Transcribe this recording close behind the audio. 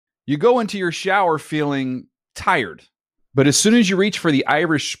You go into your shower feeling tired, but as soon as you reach for the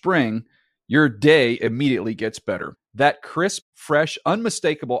Irish Spring, your day immediately gets better. That crisp, fresh,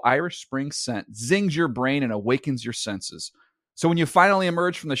 unmistakable Irish Spring scent zings your brain and awakens your senses. So when you finally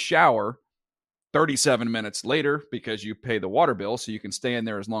emerge from the shower 37 minutes later, because you pay the water bill so you can stay in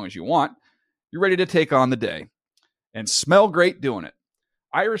there as long as you want, you're ready to take on the day and smell great doing it.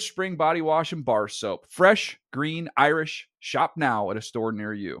 Irish Spring Body Wash and Bar Soap. Fresh, green, Irish. Shop now at a store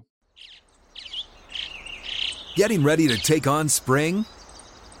near you. Getting ready to take on spring?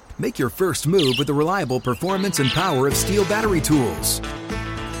 Make your first move with the reliable performance and power of Steel battery tools.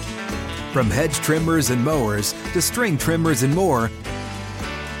 From hedge trimmers and mowers to string trimmers and more,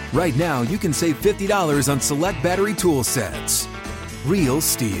 right now you can save $50 on select battery tool sets. Real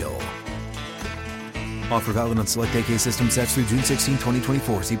Steel. Offer valid on select AK system sets through June 16,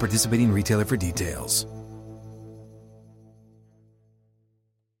 2024. See participating retailer for details.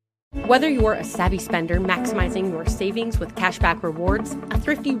 Whether you're a savvy spender maximizing your savings with cashback rewards, a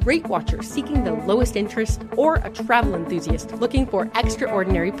thrifty rate watcher seeking the lowest interest, or a travel enthusiast looking for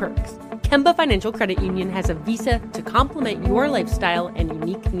extraordinary perks, Kemba Financial Credit Union has a visa to complement your lifestyle and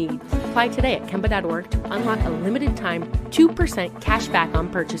unique needs. Apply today at Kemba.org to unlock a limited time 2% cash back on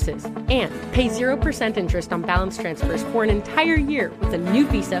purchases and pay 0% interest on balance transfers for an entire year with a new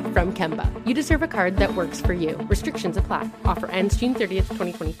visa from Kemba. You deserve a card that works for you. Restrictions apply. Offer ends June 30th,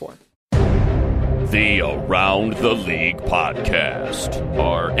 2024. The Around the League podcast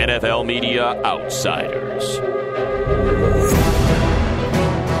are NFL media outsiders.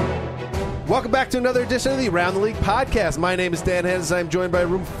 Welcome back to another edition of the Around the League podcast. My name is Dan Henderson. I'm joined by a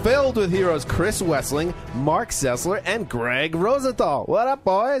room filled with heroes Chris Wessling, Mark Sessler, and Greg Rosenthal. What up,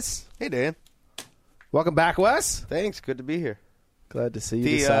 boys? Hey, Dan. Welcome back, Wes. Thanks. Good to be here. Glad to see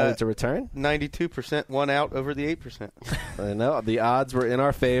you decided to return. 92% won out over the 8%. I know. The odds were in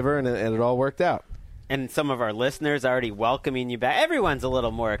our favor, and it all worked out. And some of our listeners already welcoming you back. Everyone's a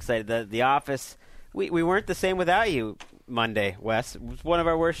little more excited. The Office, we weren't the same without you Monday, Wes. It was one of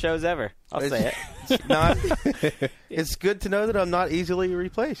our worst shows ever. I'll say it. It's good to know that I'm not easily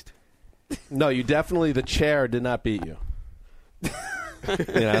replaced. No, you definitely, the chair did not beat you.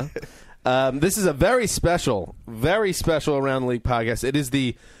 You know? This is a very special Around the League podcast. It is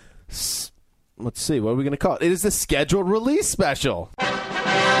the, let's see, what are we going to call it? It is the scheduled release special.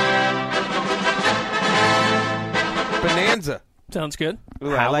 Bonanza. Sounds good.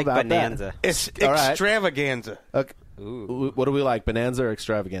 Ooh, I like Bonanza. It's right. extravaganza. Okay. Ooh. What do we like, Bonanza or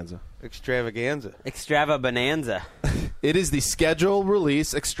Extravaganza? Extravaganza. Extrava Bonanza. It is the scheduled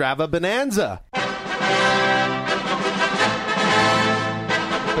release Extrava Bonanza.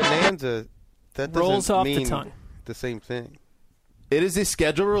 Bonanza, that doesn't Rolls off the mean tongue. the same thing. It is the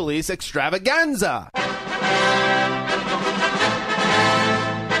scheduled release Extravaganza.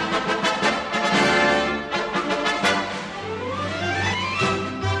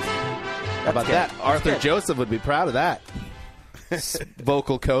 How about that? Arthur Joseph would be proud of that.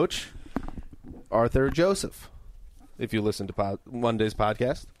 Vocal coach, Arthur Joseph. If you listen to Monday's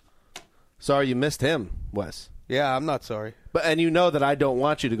podcast. Sorry you missed him, Wes. Yeah, I'm not sorry. And you know that I don't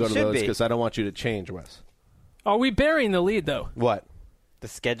want you to go to Should those be. because I don't want you to change, Wes. Are we burying the lead, though? What? The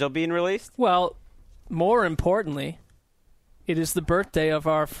schedule being released? Well, more importantly, it is the birthday of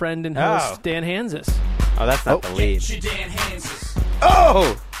our friend and host, Dan Hansis. Oh, that's not the lead. Get your Dan Hansis.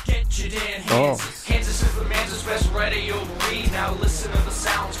 Oh! Get your Dan Hansis. Hansis is the man's best radio breed. Now listen to the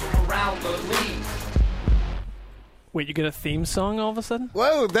sounds from around the league. Wait, you get a theme song all of a sudden?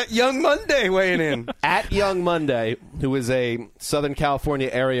 Whoa, that Young Monday weighing in. At Young Monday, who is a Southern California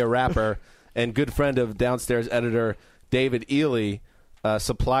area rapper and good friend of Downstairs editor David Ely,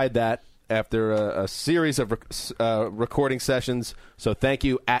 supplied that after a series of recording sessions. So thank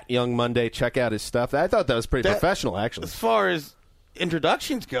you, at Young Monday. Check out his stuff. I thought that was pretty professional, actually. As far as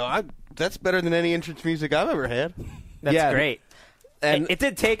introductions go, that's better than any entrance music I've ever had. That's great. And it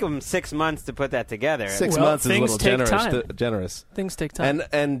did take him 6 months to put that together. 6 months is a little time. generous. Things take time.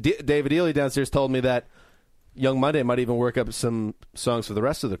 And David Ely downstairs told me that Young Monday might even work up some songs for the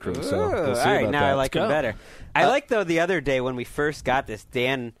rest of the crew. So we'll see all right, about now that. I like him better. I like, though, the other day when we first got this,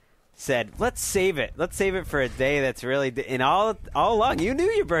 Dan said, let's save it. Let's save it for a day that's really – and all along, you knew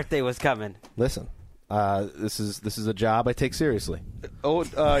your birthday was coming. Listen, this is a job I take seriously.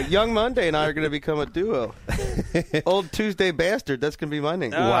 Young Monday and I are going to become a duo. Old Tuesday Bastard, that's going to be my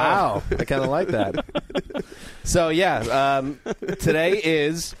name. Wow. I kind of like that. So, yeah, today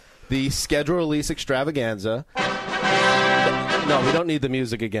is the schedule release extravaganza. No, we don't need the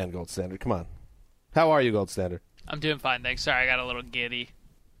music again, Gold Standard. Come on. How are you, Gold Standard? I'm doing fine, thanks. Sorry, I got a little giddy.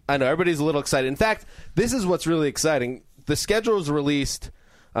 I know, everybody's a little excited. In fact, this is what's really exciting. The schedule was released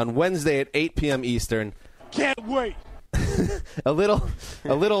on Wednesday at 8 p.m. Eastern. Can't wait. a little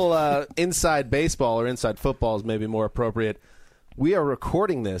inside baseball or inside football is maybe more appropriate. We are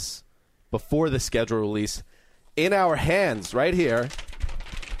recording this before the schedule release. In our hands right here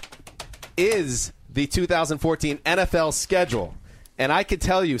is the 2014 NFL schedule. And I could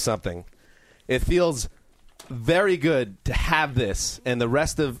tell you something. It feels very good to have this, and the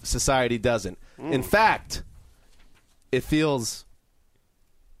rest of society doesn't. In fact, it feels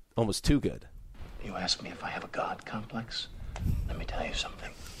almost too good. You ask me if I have a God complex? Let me tell you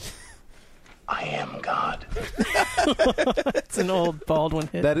something. I am God. It's an old Baldwin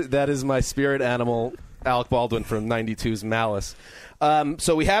hit. That is my spirit animal, Alec Baldwin from 92's Malice.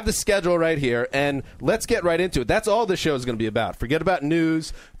 So we have the schedule right here, and let's get right into it. That's all this show is going to be about. Forget about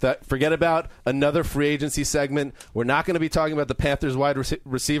news. Forget about another free agency segment. We're not going to be talking about the Panthers wide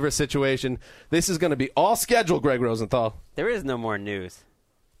receiver situation. This is going to be all schedule, Greg Rosenthal. There is no more news.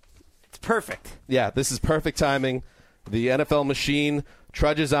 It's perfect. Yeah, this is perfect timing. The NFL machine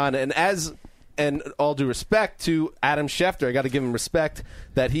trudges on, and all due respect to Adam Schefter, I got to give him respect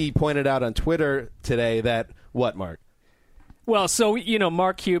that he pointed out on Twitter today that what, Mark? Well, so,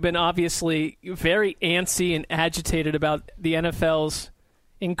 Mark Cuban obviously very antsy and agitated about the NFL's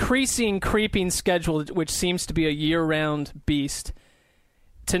increasing, creeping schedule, which seems to be a year-round beast.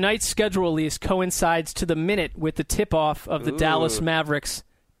 Tonight's schedule release coincides to the minute with the tip-off of the Dallas Mavericks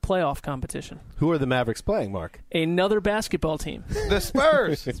playoff competition. Who are the Mavericks playing, Mark? Another basketball team. The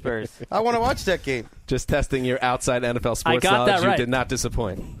Spurs. Spurs. I want to watch that game. Just testing your outside NFL sports knowledge. You did not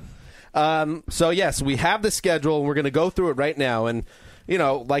disappoint. So, yes, we have the schedule, and we're going to go through it right now. And,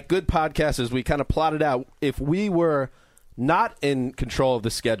 like good podcasters, we kind of plotted out if we were not in control of the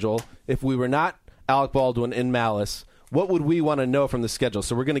schedule, if we were not Alec Baldwin in Malice, what would we want to know from the schedule?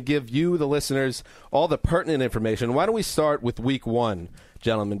 So we're going to give you, the listeners, all the pertinent information. Why don't we start with Week 1,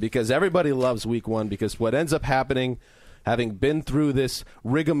 gentlemen? Because everybody loves Week 1, because what ends up happening, having been through this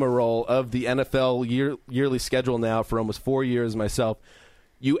rigmarole of the NFL yearly schedule now for almost 4 years myself,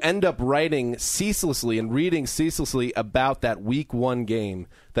 you end up writing ceaselessly and reading ceaselessly about that Week 1 game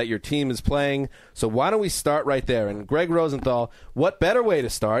that your team is playing. So why don't we start right there? And Greg Rosenthal, what better way to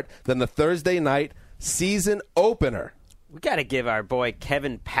start than the Thursday night season opener? We got to give our boy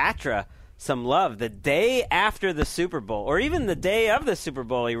Kevin Patra some love. The day after the Super Bowl, or even the day of the Super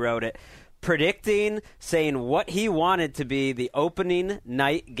Bowl, he wrote it, predicting, saying what he wanted to be the opening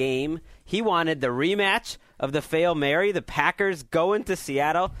night game. He wanted the rematch of the Fail Mary, the Packers going to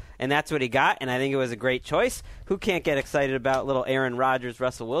Seattle, and that's what he got, and I think it was a great choice. Who can't get excited about little Aaron Rodgers,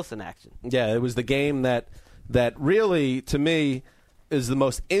 Russell Wilson action? Yeah, it was the game that really, to me, is the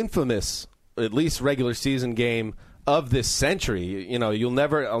most infamous, at least regular season game of this century.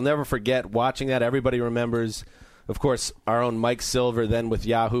 I'll never forget watching that. Everybody remembers, of course, our own Mike Silver then with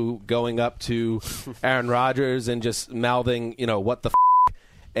Yahoo going up to Aaron Rodgers and just mouthing, what the f***,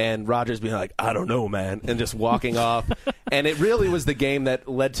 and Rodgers being like, I don't know, man, and just walking off. And it really was the game that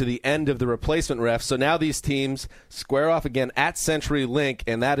led to the end of the replacement ref. So now these teams square off again at CenturyLink,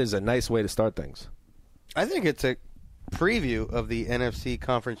 and that is a nice way to start things. I think it's a preview of the NFC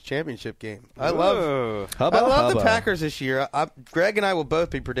Conference Championship game. I love the Packers this year. Greg and I will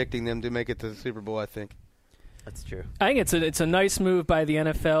both be predicting them to make it to the Super Bowl, I think. That's true. I think it's a nice move by the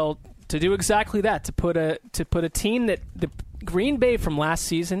NFL to do exactly that, to put a team that the Green Bay from last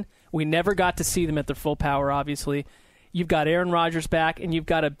season, we never got to see them at their full power, obviously. You've got Aaron Rodgers back, and you've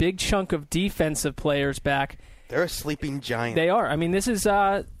got a big chunk of defensive players back. They're a sleeping giant. They are. I mean, this is,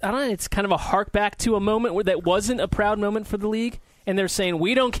 I don't know, it's kind of a hark back to a moment where that wasn't a proud moment for the league, and they're saying,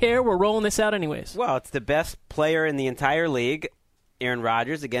 we don't care, we're rolling this out anyways. Well, it's the best player in the entire league, Aaron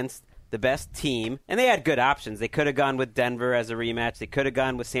Rodgers, against the best team, and they had good options. They could have gone with Denver as a rematch. They could have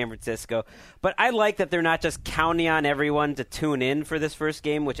gone with San Francisco. But I like that they're not just counting on everyone to tune in for this first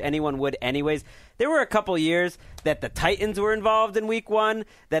game, which anyone would anyways. There were a couple years that the Titans were involved in Week 1,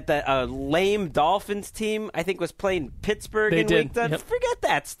 that the lame Dolphins team, I think, was playing Pittsburgh in Week 1. Yep. Forget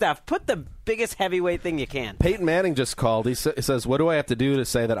that stuff. Put the biggest heavyweight thing you can. Peyton Manning just called. He says, what do I have to do to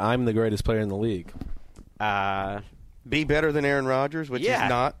say that I'm the greatest player in the league? Be better than Aaron Rodgers, which he's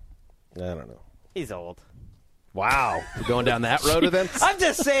not. I don't know. He's old. Wow. We're going down that road of them? I'm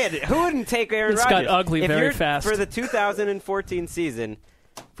just saying, who wouldn't take Aaron Rodgers? It's got ugly very fast. For the 2014 season,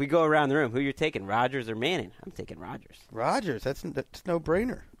 if we go around the room, who you're taking, Rodgers or Manning? I'm taking Rodgers. Rodgers, that's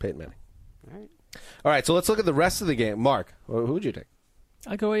no-brainer. Peyton Manning. All right, so let's look at the rest of the game. Mark, who would you take?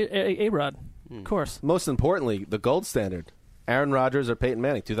 I go A-Rod, of course. Most importantly, the gold standard. Aaron Rodgers or Peyton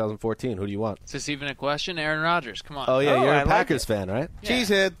Manning, 2014. Who do you want? Is this even a question? Aaron Rodgers, come on. Oh, yeah, you're a Packers fan, right?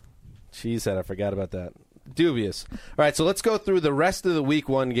 Yeah. Cheesehead, I forgot about that. Dubious. All right, so let's go through the rest of the Week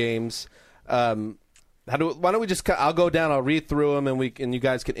 1 games. Why don't we just? I'll go down. I'll read through them, and you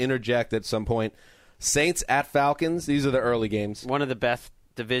guys can interject at some point. Saints at Falcons. These are the early games. One of the best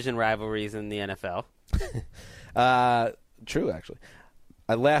division rivalries in the NFL. True, actually.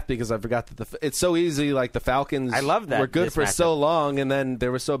 I laughed because I forgot that it's so easy. Like the Falcons, I love that were good for matchup. so long, and then they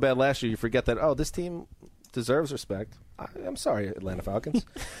were so bad last year. You forget that. Oh, this team deserves respect. I'm sorry, Atlanta Falcons.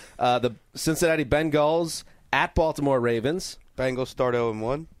 The Cincinnati Bengals at Baltimore Ravens. Bengals start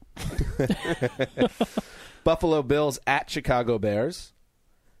 0-1. Buffalo Bills at Chicago Bears.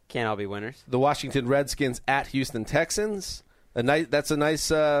 Can't all be winners. The Washington Redskins at Houston Texans. That's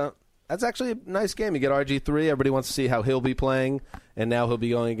actually a nice game. You get RG3. Everybody wants to see how he'll be playing, and now he'll be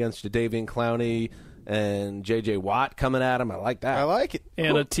going against Jadeveon Clowney and J.J. Watt coming at him. I like that. I like it.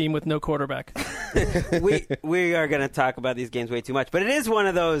 And a team with no quarterback. we are going to talk about these games way too much, but it is one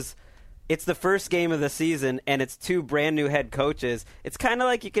of those. It's the first game of the season, and it's two brand new head coaches. It's kind of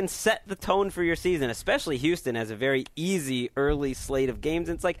like you can set the tone for your season, especially Houston has a very easy early slate of games.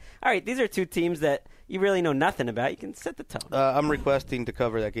 And it's like, all right, these are two teams that you really know nothing about. You can set the tone. I'm requesting to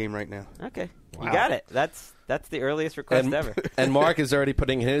cover that game right now. Okay. Wow. You got it. That's the earliest request ever. And Mark is already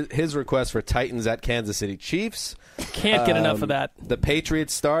putting his request for Titans at Kansas City Chiefs. Can't get enough of that. The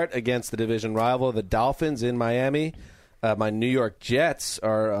Patriots start against the division rival, the Dolphins, in Miami. My New York Jets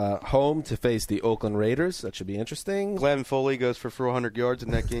are home to face the Oakland Raiders. That should be interesting. Glenn Foley goes for 400 yards in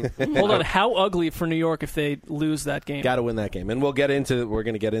that game. Hold on. How ugly for New York if they lose that game? Got to win that game. And we're going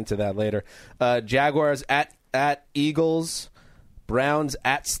to get into that later. Jaguars at Eagles. Browns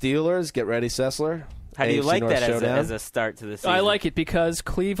at Steelers. Get ready, Sessler. How do you AFC like North that showdown. as a start to the season? I like it because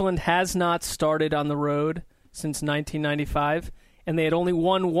Cleveland has not started on the road since 1995, and they had only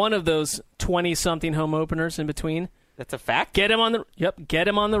won one of those 20-something home openers in between. That's a fact. Get him on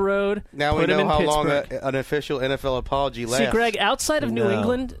the road. Now we know how long an official NFL apology lasts. See, Greg, outside of New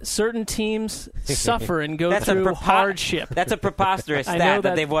England, certain teams suffer and go through hardship. That's a preposterous stat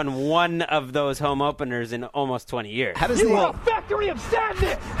that they've won one of those home openers in almost 20 years. How does You are a factory of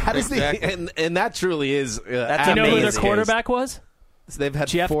sadness! How does and that truly is That's Do you know who their amazing. quarterback was? So they've had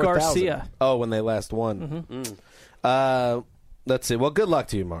Jeff 4,000. Garcia. Oh, when they last won. Let's see. Well, good luck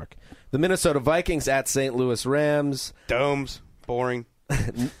to you, Mark. The Minnesota Vikings at St. Louis Rams. Domes. Boring.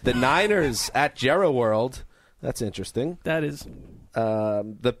 The Niners at Jerry World. That's interesting. That is.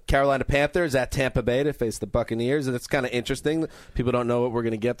 The Carolina Panthers at Tampa Bay to face the Buccaneers. And it's kind of interesting. People don't know what we're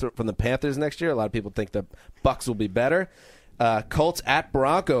going to get from the Panthers next year. A lot of people think the Bucs will be better. Colts at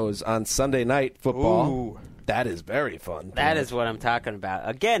Broncos on Sunday Night Football. Ooh. That is very fun. That is what I'm talking about.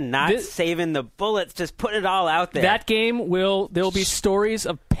 Again, not saving the bullets, just putting it all out there. That game there'll be stories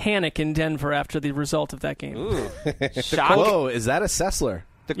of panic in Denver after the result of that game. Ooh. Shock. Whoa, is that a Sessler?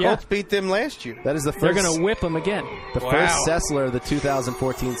 The Colts beat them last year. That is the first. They're going to whip them again. The first Sessler of the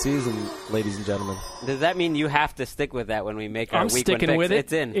 2014 season, ladies and gentlemen. Does that mean you have to stick with that when we make our I'm week sticking one with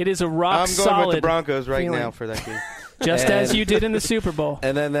picks? it. It's in. It is a rock solid. I'm going with the Broncos right feeling. now for that game. Just as you did in the Super Bowl.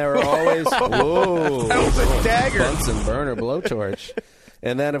 And then there are always whoa, That was a dagger. Bunsen burner blowtorch.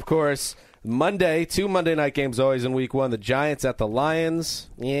 And then of course Monday, 2 Monday night games always in week 1. The Giants at the Lions,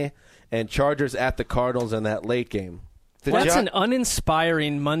 and Chargers at the Cardinals in that late game. That's an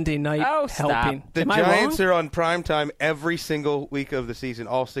uninspiring Monday night helping. The Am Giants I wrong? are on prime time every single week of the season,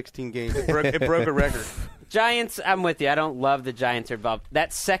 all 16 games. It broke a record. Giants, I'm with you. I don't love the Giants are involved.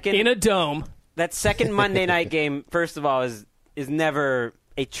 That second in a dome. That second Monday night game, first of all, is never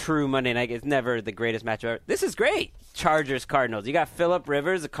a true Monday night. It's never the greatest matchup ever. This is great. Chargers, Cardinals. You got Phillip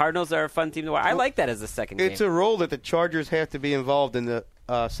Rivers. The Cardinals are a fun team to watch. I like that as the second game. It's a rule that the Chargers have to be involved in the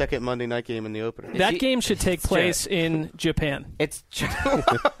second Monday night game in the opener. That game should take place in Japan. It's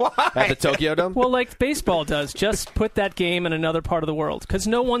at the Tokyo Dome? Well, like baseball does. Just put that game in another part of the world because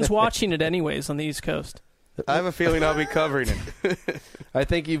no one's watching it anyways on the East Coast. I have a feeling I'll be covering it. I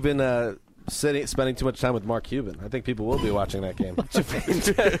think you've been spending too much time with Mark Cuban. I think people will be watching that game.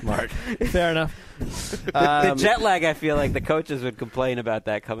 Mark. Fair enough. The jet lag, I feel like the coaches would complain about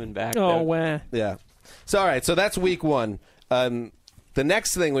that coming back. Oh, wow. Yeah. So, all right. So that's week 1. The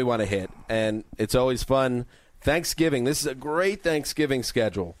next thing we want to hit, and it's always fun, Thanksgiving. This is a great Thanksgiving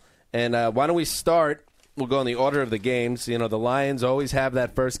schedule. And why don't we start? We'll go in the order of the games. You know, the Lions always have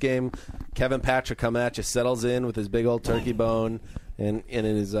that first game. Kevin Patrick coming at you, settles in with his big old turkey bone. And it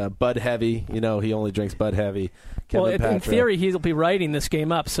is Bud Heavy. You know, he only drinks Bud Heavy. Kevin Patrick. In theory, he'll be writing this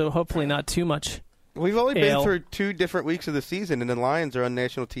game up, so hopefully not too much. We've only been through 2 different weeks of the season, and the Lions are on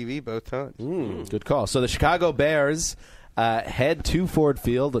national TV both times. Good call. So the Chicago Bears head to Ford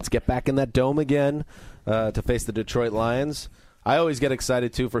Field. Let's get back in that dome again to face the Detroit Lions. I always get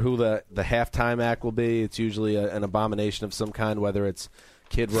excited, too, for who the halftime act will be. It's usually an abomination of some kind, whether it's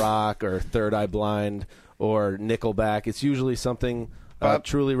Kid Rock or Third Eye Blind or Nickelback. It's usually something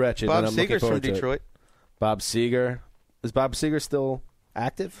truly wretched. Bob and I'm looking Seger's from forward to Detroit. it. Bob Seger. Is Bob Seger still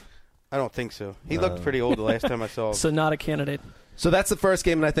active? I don't think so. He looked pretty old the last time I saw him. So not a candidate. So that's the first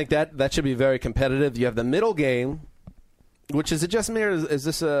game, and I think that should be very competitive. You have the middle game, which is it just me, or is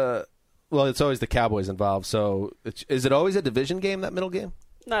this a... Well, it's always the Cowboys involved, so is it always a division game, that middle game?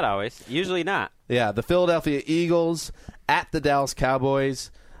 Not always. Usually not. Yeah, the Philadelphia Eagles at the Dallas Cowboys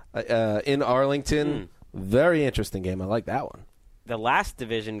in Arlington. Very interesting game. I like that one. The last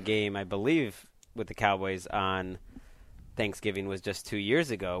division game, I believe, with the Cowboys on Thanksgiving was just 2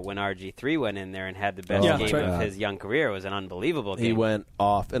 years ago when RG3 went in there and had the best game of his young career. It was an unbelievable game. He went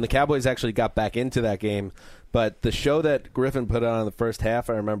off. And the Cowboys actually got back into that game. But the show that Griffin put on in the first half,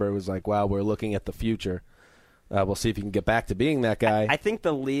 I remember it was like, wow, we're looking at the future. We'll see if he can get back to being that guy. I think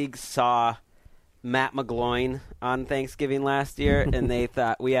the league saw Matt McGloin on Thanksgiving last year, and they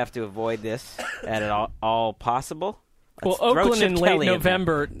thought we have to avoid this at all possible. Well, Oakland in late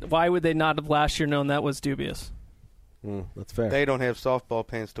November, why would they not have last year known that was dubious? That's fair. They don't have softball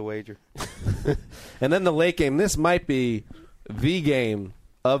pants to wager. And then the late game. This might be the game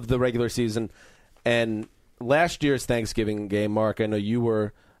of the regular season. And last year's Thanksgiving game, Mark, I know you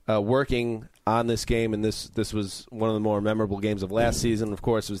were working on this game, and this was one of the more memorable games of last season. Of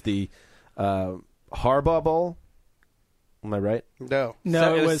course, was the Harbaugh Bowl. Am I right? No.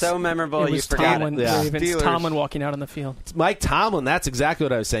 So it was so memorable you forgot Tomlin, it. Tomlin walking out on the field. It's Mike Tomlin. That's exactly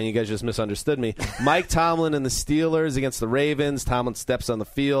what I was saying. You guys just misunderstood me. Mike Tomlin and the Steelers against the Ravens. Tomlin steps on the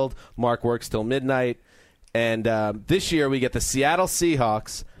field. Mark works till midnight. And this year we get the Seattle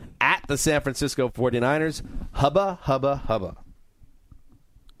Seahawks at the San Francisco 49ers. Hubba, hubba, hubba.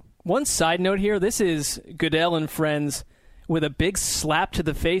 One side note here, this is Goodell and friends with a big slap to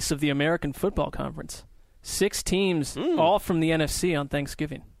the face of the American Football Conference. 6 teams, all from the NFC on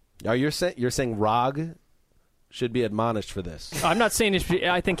Thanksgiving. You're saying ROG should be admonished for this? I'm not saying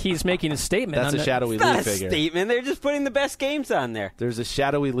I think he's making a statement. That's a shadowy league figure. Statement. They're just putting the best games on there. There's a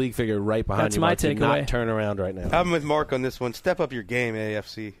shadowy league figure right behind That's you. my takeaway. Not turn around right now. I'm with Mark on this one. Step up your game,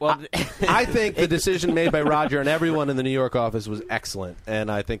 AFC. Well, I think the decision made by Roger and everyone in the New York office was excellent,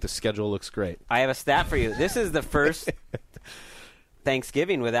 and I think the schedule looks great. I have a stat for you. This is the first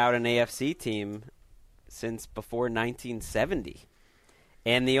Thanksgiving without an AFC team since before 1970.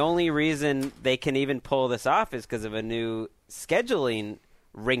 And the only reason they can even pull this off is because of a new scheduling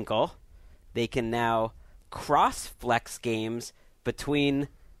wrinkle. They can now cross-flex games between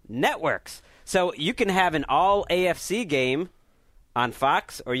networks. So you can have an all-AFC game on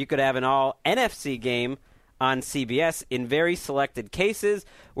Fox, or you could have an all-NFC game on CBS in very selected cases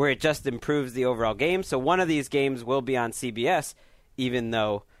where it just improves the overall game. So one of these games will be on CBS, even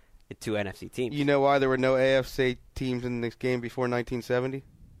though 2 NFC teams. You know why there were no AFC teams in this game before 1970?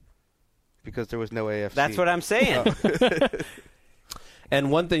 Because there was no AFC. That's what I'm saying.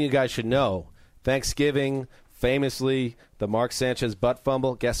 And one thing you guys should know, Thanksgiving, famously, the Mark Sanchez butt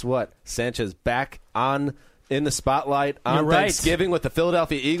fumble. Guess what? Sanchez back in the spotlight on Thanksgiving with the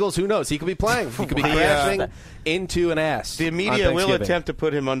Philadelphia Eagles. Who knows? He could be playing. He could be crashing into an ass. The media will attempt to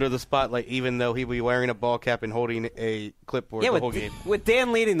put him under the spotlight, even though he'll be wearing a ball cap and holding a clipboard the whole game. With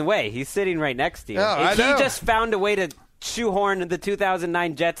Dan leading the way, he's sitting right next to you. Oh, he just found a way to shoehorn the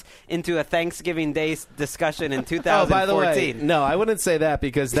 2009 Jets into a Thanksgiving Day discussion in 2014. Oh, by the way, no, I wouldn't say that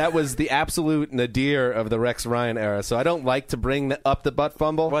because that was the absolute nadir of the Rex Ryan era. So I don't like to bring up the butt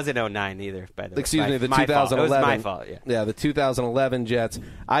fumble. It wasn't 09 either, by the way. Excuse me, the my 2011. Fault. It was my fault, yeah. Yeah, the 2011 Jets.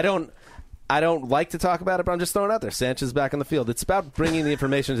 I don't like to talk about it, but I'm just throwing it out there. Sanchez back on the field. It's about bringing the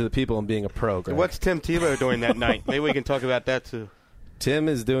information to the people and being a pro, Greg. What's Tim Tebow doing that night? Maybe we can talk about that, too. Tim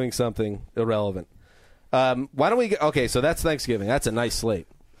is doing something irrelevant. Why don't we get... Okay, so that's Thanksgiving. That's a nice slate.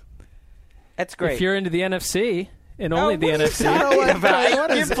 That's great. If you're into the NFC and only the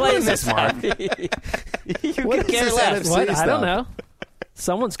NFC. You're playing this, Mark. You what could care is less. NFC What? stuff? I don't know.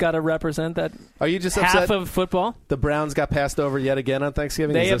 Someone's got to represent that. Are you just half upset of football? The Browns got passed over yet again on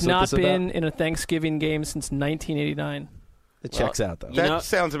Thanksgiving? They have not been in a Thanksgiving game since 1989. It checks out, though. That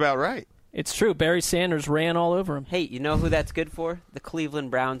sounds about right. It's true. Barry Sanders ran all over him. Hey, you know who that's good for? The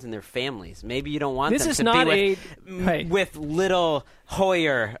Cleveland Browns and their families. Maybe you don't want this them is to not be hey. with little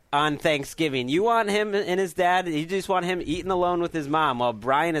Hoyer on Thanksgiving. You want him and his dad. You just want him eating alone with his mom while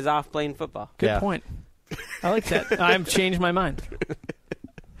Brian is off playing football. Good point. I like that. I've changed my mind.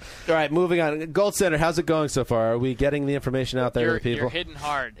 All right, moving on. Gold Center, how's it going so far? Are we getting the information out there to the people? You're hitting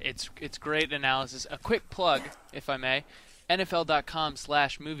hard. It's great analysis. A quick plug, if I may.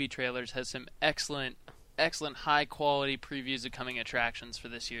 NFL.com/movie trailers has some excellent excellent, high-quality previews of coming attractions for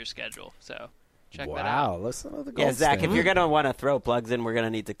this year's schedule. So check that Wow, out. listen to the gold Yeah, Zach, standard. if you're going to want to throw plugs in, we're going to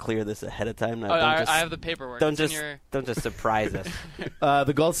need to clear this ahead of time. I have the paperwork. Don't just surprise us.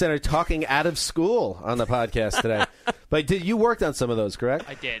 The Gold Standard talking out of school on the podcast today. But you worked on some of those, correct?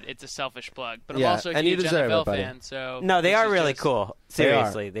 I did. It's a selfish plug. But Yeah, I'm also a and you huge deserve NFL it, buddy. fan. So No, they this are is really just- cool.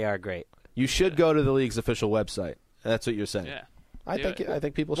 Seriously, they are great. You should go to the league's official website. That's what you're saying. Yeah. I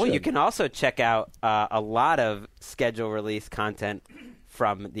think people should. Well, you can also check out a lot of schedule release content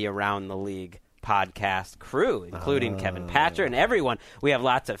from the Around the League podcast crew, including Kevin Patcher and everyone. We have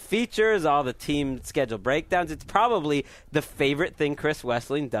lots of features, all the team schedule breakdowns. It's probably the favorite thing Chris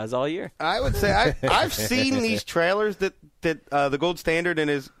Wessling does all year. I would say I've seen these trailers that the Gold Standard and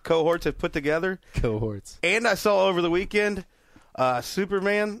his cohorts have put together. Cohorts. And I saw over the weekend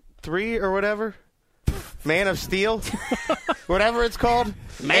Superman 3 or whatever. Man of Steel, whatever it's called.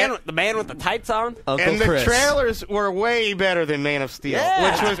 The man with the tights on. Uncle and the Chris. trailers were way better than Man of Steel,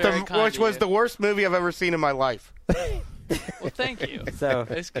 Yeah. which was the worst movie I've ever seen in my life. Well, thank you. So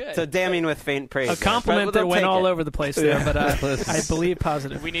it's good. So damning with faint praise. A compliment But that they'll went take all it. over the place there, but I believe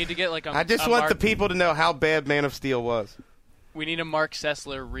positive. We need to get like a. I just a want Mark, the people to know how bad Man of Steel was. We need a Mark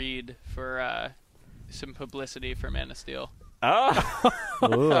Sessler read for some publicity for Man of Steel. Oh,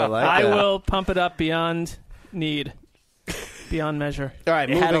 Ooh, I like I that. will pump it up beyond need, beyond measure. All right,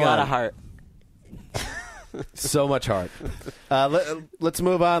 it moving had a lot on. of heart. So much heart. Let's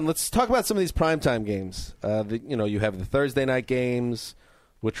move on. Let's talk about some of these primetime games. You have the Thursday night games,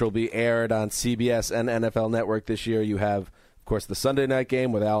 which will be aired on CBS and NFL Network this year. You have, of course, the Sunday night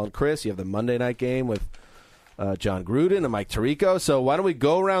game with Al and Chris. You have the Monday night game with John Gruden and Mike Tirico. So why don't we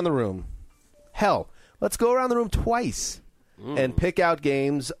go around the room? Hell, let's go around the room twice and pick out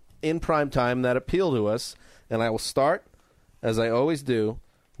games in primetime that appeal to us. And I will start, as I always do,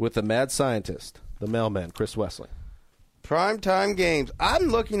 with the mad scientist, the mailman, Chris Wessling. Primetime games. I'm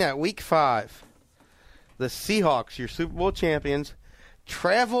looking at Week 5. The Seahawks, your Super Bowl champions,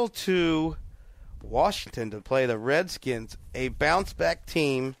 travel to Washington to play the Redskins, a bounce-back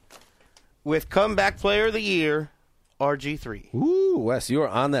team with comeback player of the year, RG3. Ooh, Wes, you are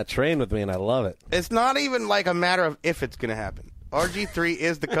on that train with me, and I love it. It's not even like a matter of if it's going to happen. RG3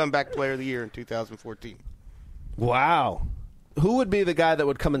 is the comeback player of the year in 2014. Wow. Who would be the guy that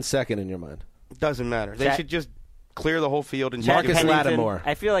would come in second in your mind? Doesn't matter. They should just clear the whole field and Marcus just Lattimore.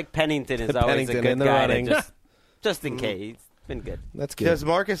 I feel like Pennington is always a Pennington good in the guy running. to just in case. He's been good. That's good. Does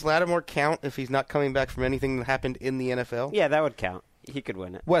Marcus Lattimore count if he's not coming back from anything that happened in the NFL? Yeah, that would count. He could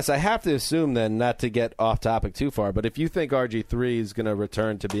win it. Wes, I have to assume then, not to get off topic too far, but if you think RG3 is going to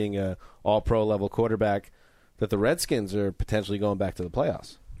return to being a all-pro level quarterback, that the Redskins are potentially going back to the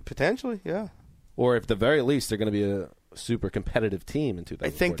playoffs. Potentially, yeah. Or if at the very least they're going to be a super competitive team in 2014.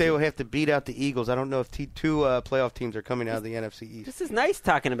 I think they will have to beat out the Eagles. I don't know if two playoff teams are coming out of the NFC East. This is nice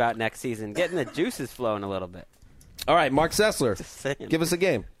talking about next season, getting the juices flowing a little bit. All right, Mark Sessler, Just saying. give us a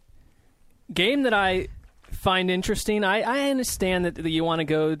game. Game that I find interesting. I understand that you want to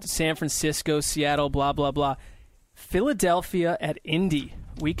go to San Francisco, Seattle, blah, blah, blah. Philadelphia at Indy,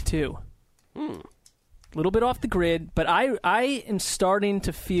 Week 2. A little bit off the grid, but I am starting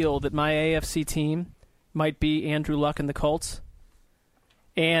to feel that my AFC team might be Andrew Luck and the Colts.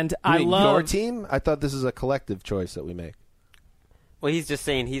 And I love your team. I thought this is a collective choice that we make. Well, he's just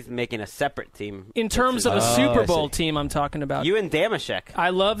saying he's making a separate team. in terms of a Super Bowl team. I'm talking about. You and Damashek.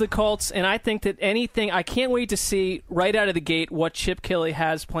 I love the Colts, and I think that I can't wait to see right out of the gate what Chip Kelly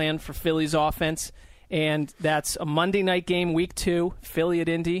has planned for Philly's offense, and that's a Monday night game, Week 2, Philly at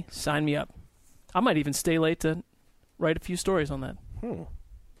Indy. Sign me up. I might even stay late to write a few stories on that.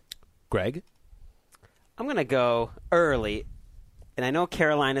 Greg? I'm going to go early, and I know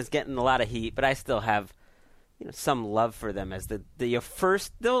Carolina's getting a lot of heat, but I still have some love for them as the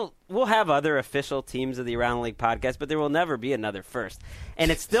first. We'll have other official teams of the Around the League podcast, but there will never be another first. And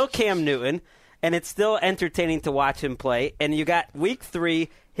it's still Cam Newton, and it's still entertaining to watch him play. And you got Week 3,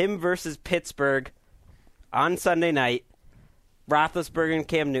 him versus Pittsburgh on Sunday night. Roethlisberger and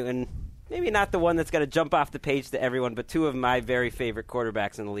Cam Newton. Maybe not the one that's going to jump off the page to everyone, but two of my very favorite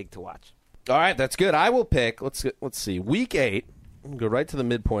quarterbacks in the league to watch. All right, that's good. I will pick. Let's see. Week 8. We'll go right to the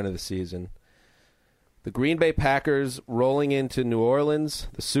midpoint of the season. The Green Bay Packers rolling into New Orleans,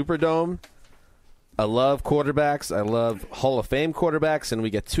 the Superdome. I love quarterbacks. I love Hall of Fame quarterbacks, and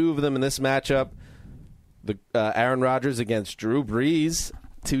we get two of them in this matchup. The Aaron Rodgers against Drew Brees,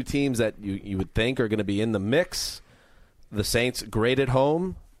 two teams that you would think are going to be in the mix. The Saints, great at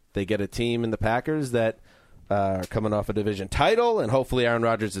home. They get a team in the Packers that are coming off a division title, and hopefully Aaron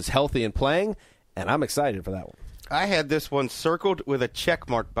Rodgers is healthy and playing, and I'm excited for that one. I had this one circled with a check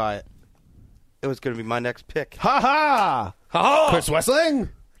mark by it. it was going to be my next pick. Ha ha! Chris Wessling,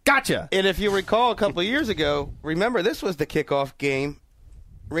 gotcha. And if you recall, a couple of years ago, remember this was the kickoff game.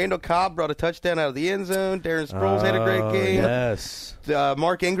 Randall Cobb brought a touchdown out of the end zone. Darren Sproles had a great game. Yes.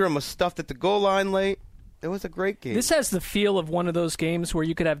 Mark Ingram was stuffed at the goal line late. It was a great game. This has the feel of one of those games where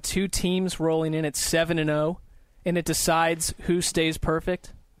you could have two teams rolling in at 7-0, and it decides who stays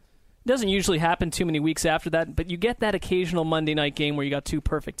perfect. It doesn't usually happen too many weeks after that, but you get that occasional Monday night game where you got two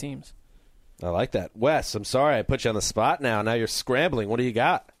perfect teams. I like that. Wes, I'm sorry I put you on the spot now. Now you're scrambling. What do you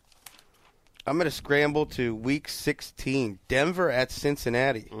got? I'm going to scramble to Week 16, Denver at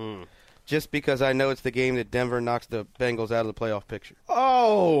Cincinnati, just because I know it's the game that Denver knocks the Bengals out of the playoff picture.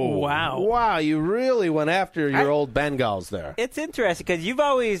 Oh, wow. Wow, you really went after your old Bengals there. It's interesting because you've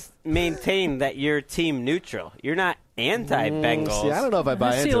always maintained that you're team neutral. You're not anti-Bengals. See, I don't know if I buy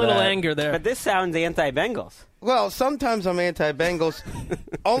into that. I see a little anger there. But this sounds anti-Bengals. Well, sometimes I'm anti-Bengals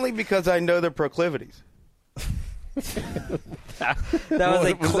only because I know their proclivities. That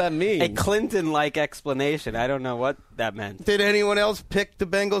was What does that mean? a Clinton-like explanation. I don't know what that meant. Did anyone else pick the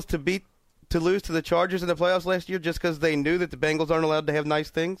Bengals to lose to the Chargers in the playoffs last year just because they knew that the Bengals aren't allowed to have nice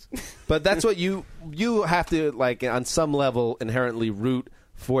things? But that's what you have to, like, on some level, inherently root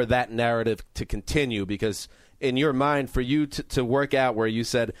for that narrative to continue, because in your mind, for you to work out where you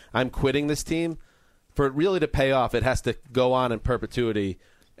said, I'm quitting this team, for it really to pay off, it has to go on in perpetuity,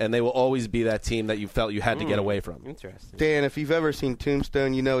 and they will always be that team that you felt you had to get away from. Interesting. Dan, if you've ever seen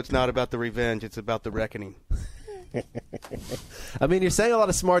Tombstone, you know it's not about the revenge, it's about the reckoning. I mean, you're saying a lot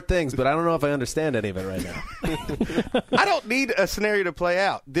of smart things, but I don't know if I understand any of it right now. I don't need a scenario to play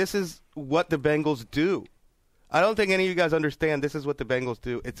out. This is what the Bengals do. I don't think any of you guys understand this is what the Bengals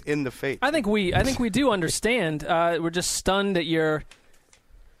do. It's in the face. I think we do understand. We're just stunned at your.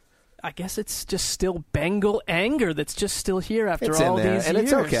 I guess it's just still Bengal anger that's just still here after all these years. And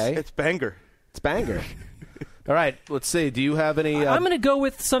it's okay. It's banger. It's banger. All right, let's see. Do you have any? I'm going to go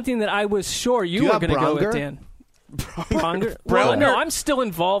with something that I was sure you were going to go with, Dan. Bronger? Well, no, I'm still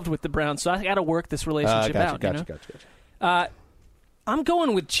involved with the Browns, so I got to work this relationship out. Gotcha. I'm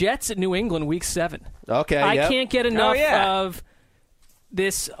going with Jets at New England, Week 7. Okay, I can't get enough of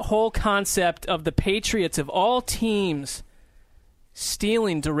this whole concept of the Patriots of all teams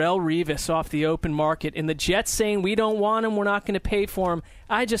stealing Darrelle Revis off the open market, and the Jets saying we don't want him, we're not going to pay for him.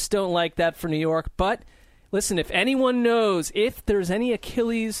 I just don't like that for New York. But listen, if anyone knows if there's any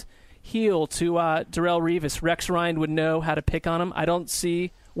Achilles heel to Darrelle Revis, Rex Ryan would know how to pick on him. I don't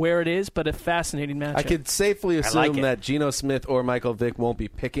see where it is, but a fascinating matchup. I could safely assume that Geno Smith or Michael Vick won't be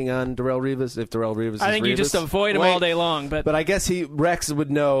picking on Darrelle Revis if Darrelle Revis is I think Revis. you just avoid him all day long. But I guess Rex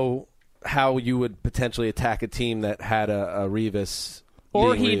would know how you would potentially attack a team that had a Revis.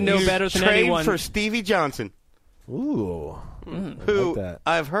 Or he'd Revis. know better than anyone. For Stevie Johnson. Ooh. Who like that.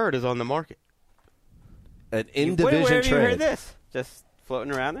 I've heard is on the market. An in-division Where have trade. you heard this? Just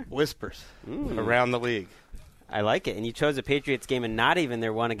floating around there? Whispers around the league. I like it. And you chose a Patriots game and not even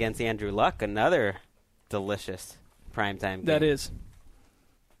their one against Andrew Luck, another delicious primetime game. That is.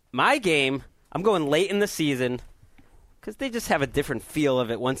 My game, I'm going late in the season because they just have a different feel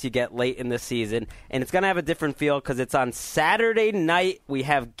of it once you get late in the season. And it's going to have a different feel because it's on Saturday night. We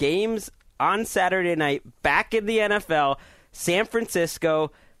have games on Saturday night back in the NFL. San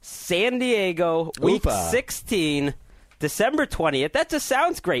Francisco, San Diego, Week 16. December 20th. That just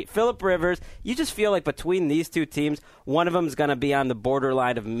sounds great. Phillip Rivers, you just feel like between these two teams, one of them is going to be on the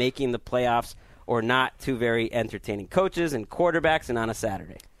borderline of making the playoffs or not. Two very entertaining coaches and quarterbacks, and on a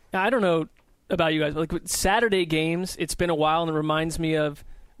Saturday. Now, I don't know about you guys, but like with Saturday games, it's been a while, and it reminds me of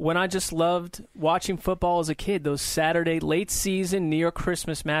when I just loved watching football as a kid. Those Saturday late season near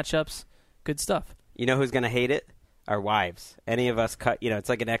Christmas matchups. Good stuff. You know who's going to hate it? Our wives. Any of us cut, it's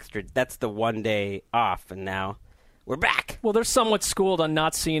like an extra. That's the one day off, and now we're back. Well, they're somewhat schooled on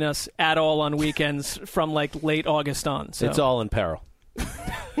not seeing us at all on weekends from like late August on. So. It's all in peril.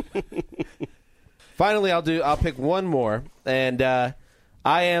 Finally, I'll pick one more, and I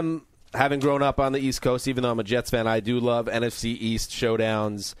am, having grown up on the East Coast, even though I'm a Jets fan, I do love NFC East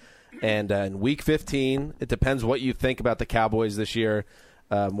showdowns. And in Week 15, it depends what you think about the Cowboys this year,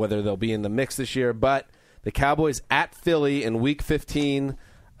 whether they'll be in the mix this year. But the Cowboys at Philly in Week 15.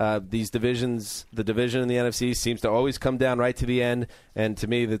 These divisions, the division in the NFC seems to always come down right to the end, and to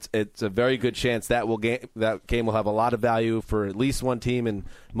me, it's a very good chance that game will have a lot of value for at least one team, and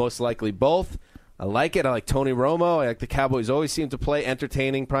most likely both. I like it. I like Tony Romo. I like the Cowboys always seem to play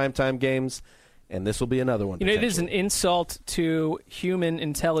entertaining primetime games, and this will be another one. It is an insult to human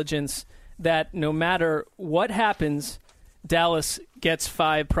intelligence that no matter what happens, Dallas gets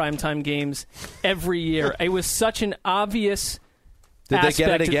 5 primetime games every year. It was such an obvious. Did they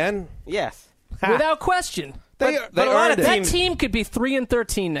get it again? Yes. without question. They but a lot of that teams, team could be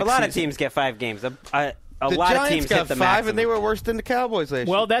 3-13 next a lot of season. teams get 5 games. A The lot Giants of teams got hit the 5, maximum. and they were worse than the Cowboys last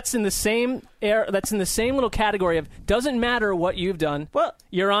year. Well, that's in the same that's in the same little category of doesn't matter what you've done. Well,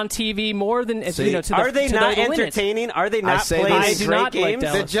 you're on TV more than to the, are they to not the limit. entertaining? Are they not say playing I do great not like games?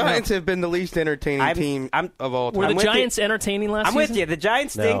 Dallas. the Giants have been the least entertaining team of all time. Were the with you. Giants entertaining last I'm season? with you. The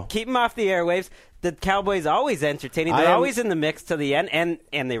Giants No. stink. Keep them off the airwaves. The Cowboys always entertaining. They're always in the mix to the end,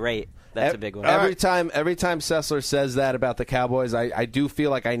 and they rate. That's a big one. Every time Sessler says that about the Cowboys, I do feel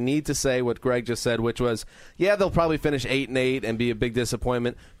like I need to say what Greg just said, which was, yeah, they'll probably finish 8-8 and be a big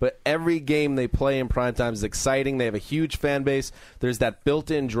disappointment, but every game they play in primetime is exciting. They have a huge fan base. There's that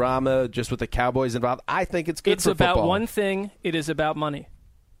built-in drama just with the Cowboys involved. I think it's good for football. It's about one thing. It is about money.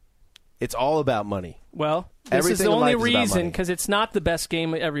 It's all about money. Well, this Everything is the in only life is about reason money. because it's not the best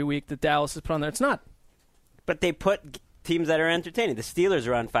game every week that Dallas has put on there. It's not. But they put teams that are entertaining. The Steelers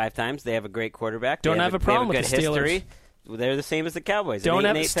are on 5 times. They have a great quarterback. Don't They have a problem they with have a the good Steelers. history. They're the same as the Cowboys. Don't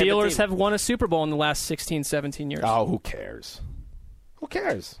have Steelers Steelers have won a Super Bowl in the last 16, 17 years. Oh, who cares? Who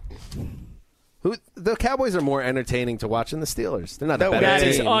cares? The Cowboys are more entertaining to watch than the Steelers. They're not the better That team.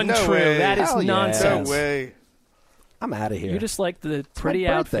 is untrue. No way. That is Hell yeah. nonsense. No way. I'm out of here. You just like the pretty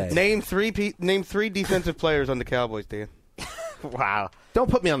my birthday. outfit. Name three defensive players on the Cowboys, Dan. Wow. Don't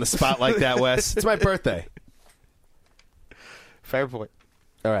put me on the spot like that, Wes. It's my birthday. Fair point.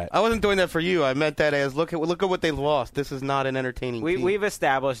 All right. I wasn't doing that for you. I meant that as look at what they lost. This is not an entertaining team. We've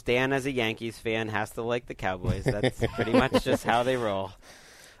established Dan, as a Yankees fan, has to like the Cowboys. That's pretty much just how they roll.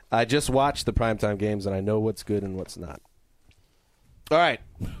 I just watched the primetime games, and I know what's good and what's not. All right.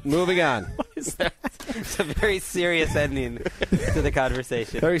 Moving on. It's a very serious ending to the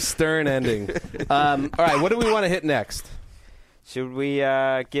conversation. Very stern ending. All right. What do we want to hit next? Should we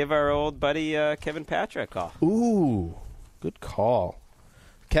give our old buddy Kevin Patra a call? Ooh, good call.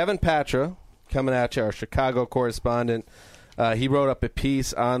 Kevin Patra, coming at you, our Chicago correspondent. He wrote up a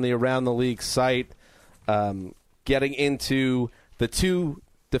piece on the Around the League site getting into the 2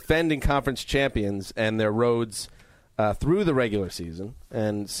 defending conference champions and their roads through the regular season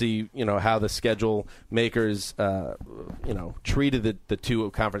and see, how the schedule makers, treated the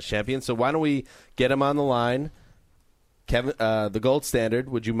 2 conference champions. So why don't we get him on the line? Kevin, the gold standard,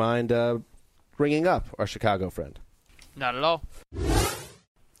 would you mind bringing up our Chicago friend? Not at all.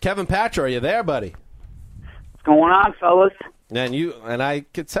 Kevin Patra, are you there, buddy? What's going on, fellas? And I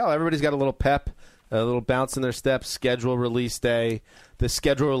could tell everybody's got a little pep, a little bounce in their steps. Schedule release day, the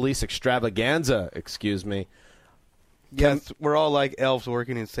schedule release extravaganza. Excuse me. Yes, we're all like elves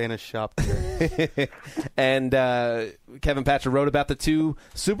working in Santa's shop. And Kevin Patra wrote about the 2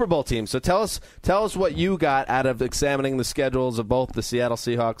 Super Bowl teams. So tell us what you got out of examining the schedules of both the Seattle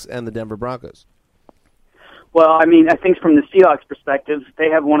Seahawks and the Denver Broncos. Well, I think from the Seahawks' perspective, they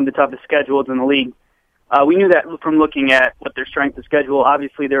have one of the toughest schedules in the league. We knew that from looking at what their strength of schedule.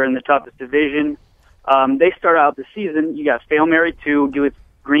 Obviously, they're in the toughest division. They start out the season, you got Hail Mary 2 with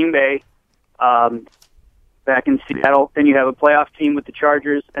Green Bay back in Seattle. Then you have a playoff team with the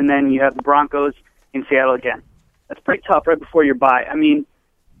Chargers, and then you have the Broncos in Seattle again. That's pretty tough right before your bye.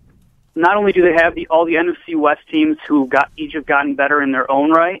 Not only do they have all the NFC West teams who each have gotten better in their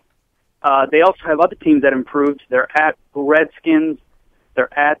own right, they also have other teams that improved. They're at the Redskins.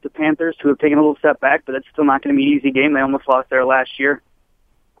 They're at the Panthers, who have taken a little step back, but it's still not going to be an easy game. They almost lost there last year.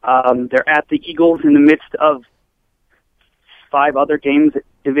 They're at the Eagles in the midst of 5 other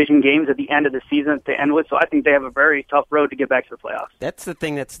division games at the end of the season to end with. So I think they have a very tough road to get back to the playoffs. That's the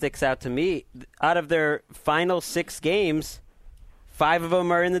thing that sticks out to me. Out of their final 6 games, 5 of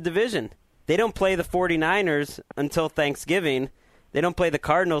them are in the division. They don't play the 49ers until Thanksgiving. They don't play the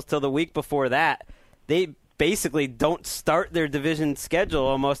Cardinals till the week before that. They basically don't start their division schedule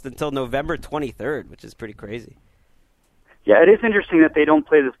almost until November 23rd, which is pretty crazy. Yeah, it is interesting that they don't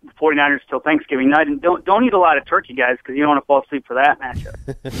play the 49ers till Thanksgiving night. And don't eat a lot of turkey, guys, because you don't want to fall asleep for that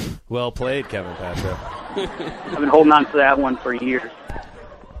matchup. Well played, Kevin Patra. I've been holding on to that one for years.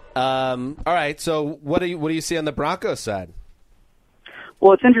 All right, so what do you see on the Broncos side?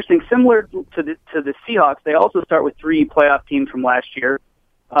 Well, it's interesting. Similar to the Seahawks, they also start with 3 playoff teams from last year.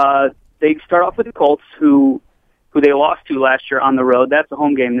 They start off with the Colts, who they lost to last year on the road. That's a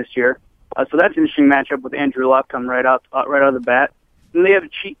home game this year. So that's an interesting matchup with Andrew Luck coming right out of the bat. And they have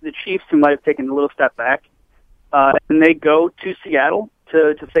the Chiefs, who might have taken a little step back. And they go to Seattle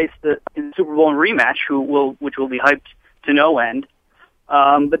to face the Super Bowl rematch, which will be hyped to no end.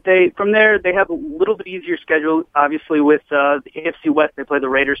 But from there, they have a little bit easier schedule. Obviously, with the AFC West, they play the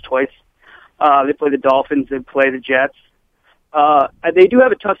Raiders twice. They play the Dolphins. They play the Jets. They do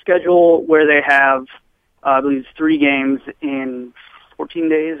have a tough schedule where they have, I believe, 3 games in 14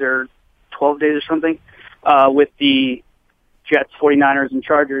 days or 12 days or something, with the Jets, 49ers, and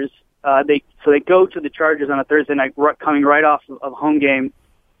Chargers. They go to the Chargers on a Thursday night, coming right off of home game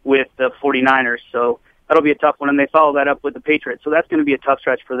with the 49ers. So that'll be a tough one, and they follow that up with the Patriots. So that's going to be a tough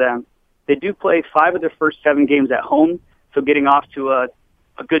stretch for them. They do play 5 of their first 7 games at home, so getting off to a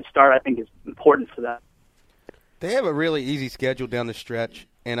good start, I think, is important for them. They have a really easy schedule down the stretch,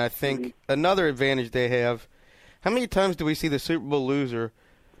 and I think another advantage they have, how many times do we see the Super Bowl loser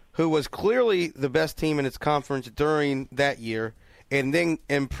who was clearly the best team in its conference during that year and then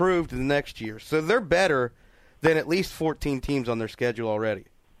improved the next year? So they're better than at least 14 teams on their schedule already.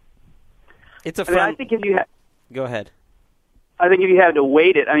 It's a fun... I think if you Go ahead. I think if you had to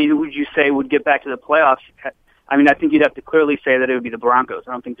weight it, would you say would get back to the playoffs? I think you'd have to clearly say that it would be the Broncos.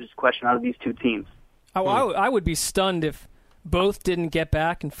 I don't think there's a question out of these two teams. I would be stunned if both didn't get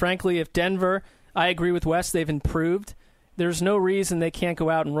back. And frankly, if Denver, I agree with Wes, they've improved. There's no reason they can't go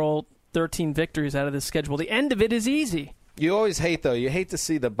out and roll 13 victories out of this schedule. The end of it is easy. You always hate to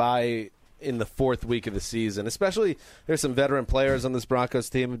see the bye in the 4th week of the season, especially there's some veteran players on this Broncos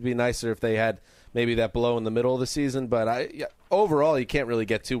team. It would be nicer if they had maybe that blow in the middle of the season. But overall, you can't really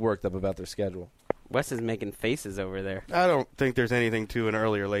get too worked up about their schedule. Wes is making faces over there. I don't think there's anything to an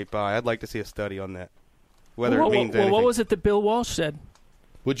early or late bye. I'd like to see a study on that, whether it means anything. What was it that Bill Walsh said?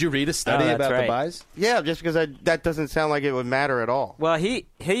 Would you read a study about the buys? Yeah, just because that doesn't sound like it would matter at all. Well, he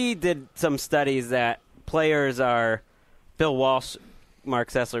did some studies that players are – Bill Walsh, Mark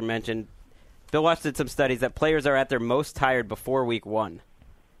Sessler mentioned, Bill Walsh did some studies that players are at their most tired before week 1.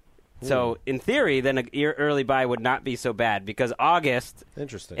 So, in theory, then a year early bye would not be so bad because August –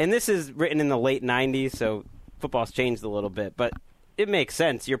 Interesting. And this is written in the late 90s, so football's changed a little bit. But it makes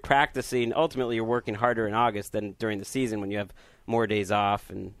sense. You're practicing – ultimately, you're working harder in August than during the season when you have more days off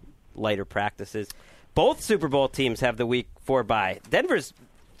and lighter practices. Both Super Bowl teams have the week 4 bye. Denver's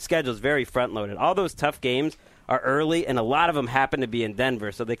schedule is very front-loaded. All those tough games are early, and a lot of them happen to be in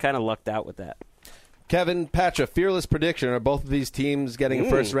Denver, so they kind of lucked out with that. Kevin, Patra, fearless prediction. Are both of these teams getting a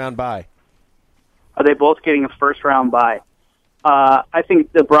first-round bye? Are they both getting a first-round bye? I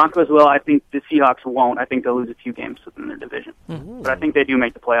think the Broncos will. I think the Seahawks won't. I think they'll lose a few games within their division. But I think they do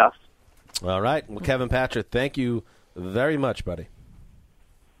make the playoffs. All right. Well, Kevin, Patra, thank you very much, buddy.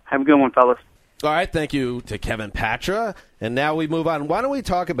 Have a good one, fellas. All right, thank you to Kevin Patra. And now we move on. Why don't we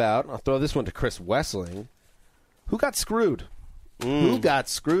talk about, I'll throw this one to Chris Wessling, who got screwed? Who got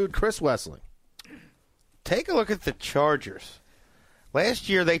screwed? Chris Wessling. Take a look at the Chargers. Last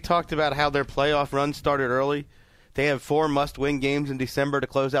year they talked about how their playoff run started early. They have 4 must-win games in December to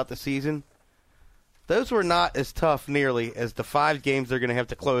close out the season. Those were not as tough nearly as the 5 games they're going to have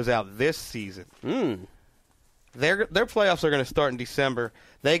to close out this season. Their playoffs are going to start in December.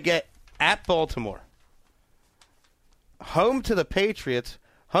 They get at Baltimore, home to the Patriots,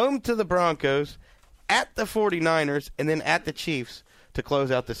 home to the Broncos, at the 49ers, and then at the Chiefs to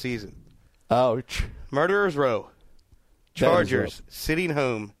close out the season. Ouch. Murderers Row. Chargers sitting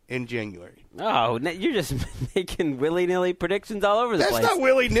home in January. Oh, you're just making willy-nilly predictions all over the place. That's not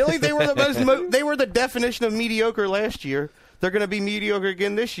willy-nilly. They were they were the definition of mediocre last year. They're going to be mediocre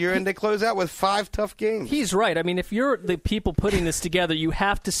again this year, and they close out with 5 tough games. He's right. I mean, if you're the people putting this together, you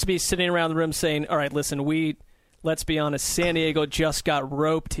have to be sitting around the room saying, all right, listen, let's be honest, San Diego just got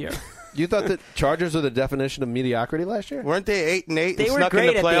roped here. You thought that Chargers were the definition of mediocrity last year? Weren't they 8-8 They and were snuck great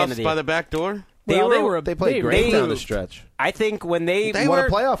in the at the end playoffs of the by year. the back door? They played great down the stretch. I think when they won a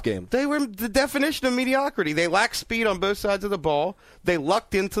playoff game. They were the definition of mediocrity. They lacked speed on both sides of the ball. They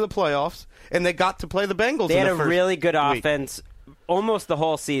lucked into the playoffs, and they got to play the Bengals. They in had the a first really good week. offense almost the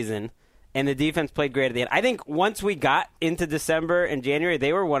whole season, and the defense played great at the end. I think once we got into December and January,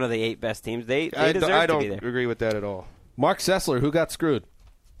 they were one of the 8 best teams. They deserved to be there. I don't agree with that at all. Mark Sessler, who got screwed?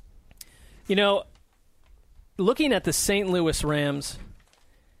 You know, looking at the St. Louis Rams,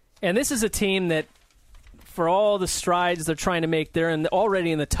 and this is a team that, for all the strides they're trying to make, they're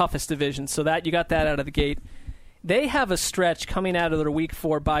already in the toughest division, so that you got that out of the gate. They have a stretch coming out of their Week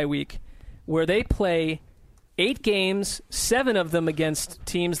 4 bye week where they play 8 games, 7 of them against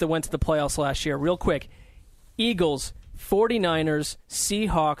teams that went to the playoffs last year. Real quick, Eagles, 49ers,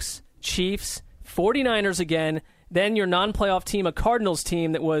 Seahawks, Chiefs, 49ers again, then your non-playoff team, a Cardinals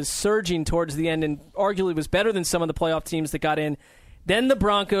team that was surging towards the end and arguably was better than some of the playoff teams that got in, then the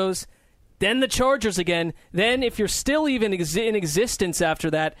Broncos, then the Chargers again, then if you're still even in existence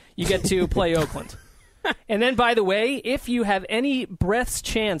after that, you get to play Oakland. And then, by the way, if you have any breath's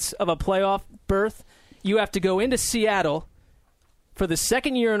chance of a playoff berth, you have to go into Seattle for the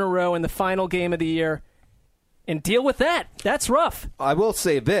 2nd year in a row in the final game of the year and deal with that. That's rough. I will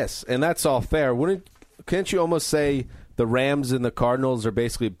say this, and that's all fair. Can't you almost say the Rams and the Cardinals are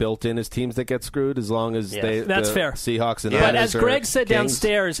basically built in as teams that get screwed as long as That's the fair. Seahawks and But Niners as Greg are said kings.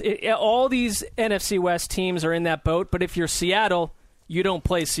 downstairs, all these NFC West teams are in that boat. But if you're Seattle, you don't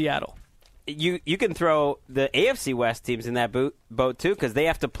play Seattle. You can throw the AFC West teams in that boat too, because they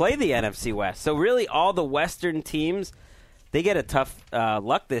have to play the NFC West. So really, all the Western teams, they get a tough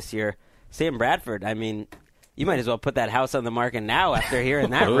luck this year. Sam Bradford, I mean, you might as well put that house on the market now after hearing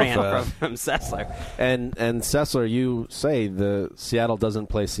that rant from Sessler. And Sessler, you say the Seattle doesn't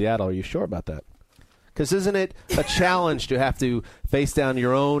play Seattle. Are you sure about that? Because isn't it a challenge to have to face down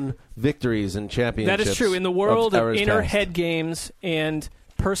your own victories and championships? That is true. In the world of inner past? head games and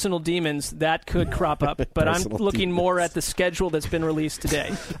personal demons, that could crop up. But I'm looking more at the schedule that's been released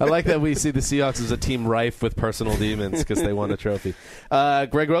today. I like that we see the Seahawks as a team rife with personal demons because they won a trophy.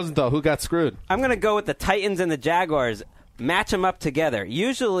 Greg Rosenthal, who got screwed? I'm going to go with the Titans and the Jaguars. Match them up together.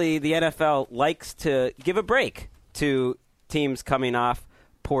 Usually the NFL likes to give a break to teams coming off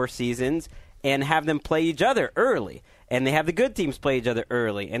poor seasons and have them play each other early. And they have the good teams play each other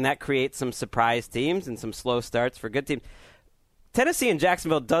early. And that creates some surprise teams and some slow starts for good teams. Tennessee and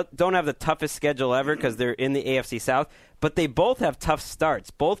Jacksonville don't have the toughest schedule ever because they're in the AFC South, but they both have tough starts.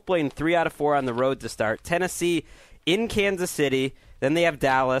 Both playing 3 out of 4 on the road to start. Tennessee in Kansas City, then they have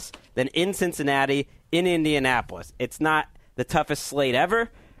Dallas, then in Cincinnati, in Indianapolis. It's not the toughest slate ever,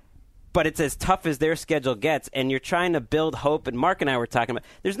 but it's as tough as their schedule gets, and you're trying to build hope. And Mark and I were talking about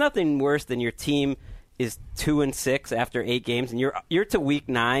there's nothing worse than your team is 2-6 after 8 games, and you're to week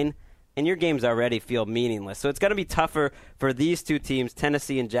 9. And your games already feel meaningless. So it's going to be tougher for these two teams,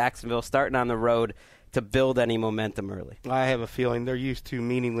 Tennessee and Jacksonville, starting on the road to build any momentum early. I have a feeling they're used to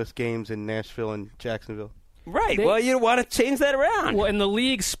meaningless games in Nashville and Jacksonville. Right. Well, you want to change that around. Well, and the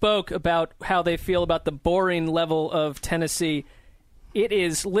league spoke about how they feel about the boring level of Tennessee. It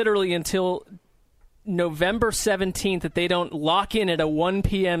is literally until November 17th that they don't lock in at a 1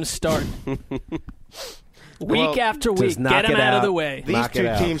 p.m. start. Week after week, get them out of the way. These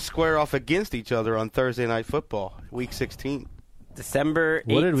two teams square off against each other on Thursday Night Football, Week 16. December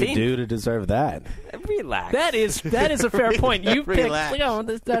 18th. What did we do to deserve that? Relax. That is a fair point. You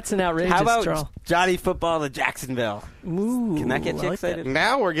picked. That's an outrageous How about draw. Johnny Football to Jacksonville? Ooh, can that get you excited?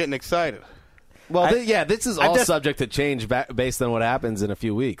 Now we're getting excited. Well, this is all subject to change based on what happens in a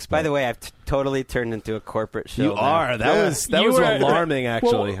few weeks. By the way, I've totally turned into a corporate show. You are. That was alarming,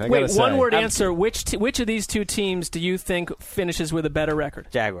 actually. Well, wait, one-word answer. Which of these two teams do you think finishes with a better record?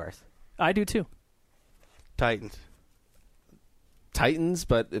 Jaguars. I do, too. Titans,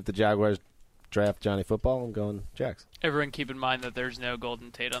 but if the Jaguars draft Johnny Football, I'm going Jags. Everyone keep in mind that there's no Golden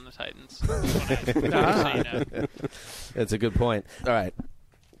Tate on the Titans. That's a good point. All right.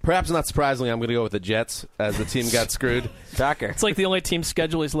 Perhaps not surprisingly, I'm going to go with the Jets as the team got screwed. Soccer. It's like the only team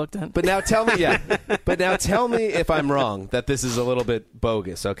schedule he's looked at. But now tell me, if I'm wrong, that this is a little bit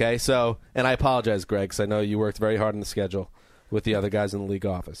bogus, okay? So, and I apologize, Greg, because I know you worked very hard on the schedule with the other guys in the league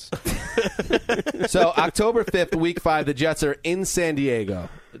office. So, October 5th, Week 5, the Jets are in San Diego,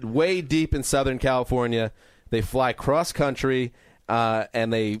 way deep in Southern California. They fly cross-country,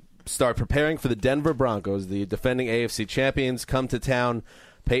 and they start preparing for the Denver Broncos, the defending AFC champions, come to town.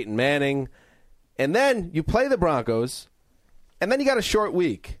 Peyton Manning, and then you play the Broncos, and then you got a short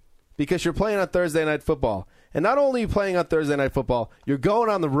week because you're playing on Thursday Night Football. And not only are you playing on Thursday Night Football, you're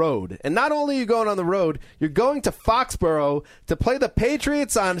going on the road. And not only are you going on the road, you're going to Foxborough to play the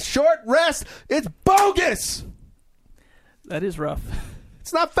Patriots on short rest. It's bogus! That is rough.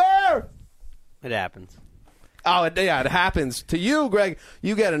 It's not fair! It happens. Oh, it happens. To you, Greg,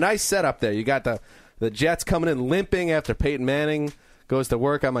 you get a nice setup there. You got the Jets coming in limping after Peyton Manning goes to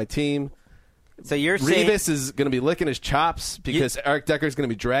work on my team. So you're Revis is going to be licking his chops because Eric Decker is going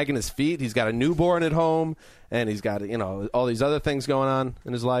to be dragging his feet. He's got a newborn at home, and he's got all these other things going on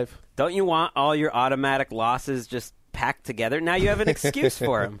in his life. Don't you want all your automatic losses just packed together? Now you have an excuse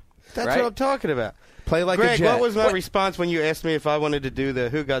for him. That's right? what I'm talking about. Play like Greg, a Jet. what was my response when you asked me if I wanted to do the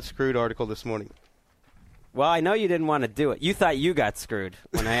Who Got Screwed article this morning? Well, I know you didn't want to do it. You thought you got screwed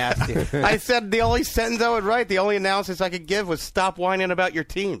when I asked you. I said the only sentence I would write, the only analysis I could give was stop whining about your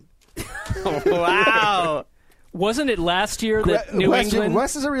team. Wow. Wasn't it last year that New England...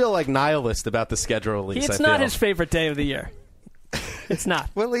 Wes is a real nihilist about the schedule release. It's not his favorite day of the year. It's not.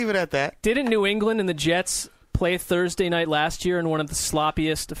 We'll leave it at that. Didn't New England and the Jets play Thursday night last year in one of the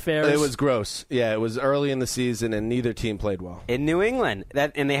sloppiest affairs? It was gross. Yeah, it was early in the season, and neither team played well. In New England.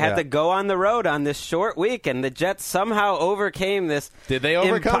 And they had to go on the road on this short week, and the Jets somehow overcame this. Did they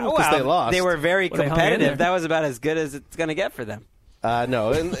overcome? Because they lost. They were very competitive. That was about as good as it's going to get for them.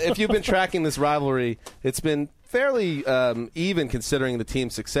 No, and if you've been tracking this rivalry, it's been fairly even considering the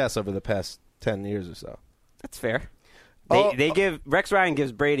team's success over the past 10 years or so. That's fair. Rex Ryan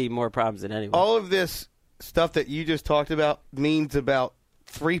gives Brady more problems than anyone. All of this stuff that you just talked about means about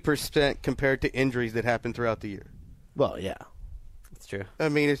 3% compared to injuries that happen throughout the year. Well, yeah. It's true. I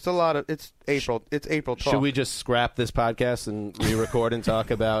mean, it's a lot of it's April talk. Should we just scrap this podcast and re-record and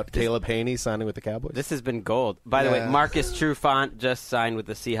talk about Caleb Haney signing with the Cowboys? This has been gold. By the way, Marcus Trufant just signed with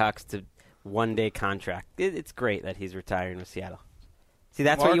the Seahawks to one-day contract. It's great that he's retiring with Seattle. See,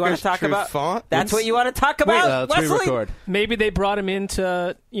 that's what you want to talk about? That's what you want to talk about? Let's re-record. Maybe they brought him in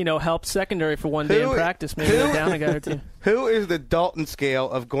to, help secondary for one day in practice. Maybe they're down a guy or two. Who is the Dalton scale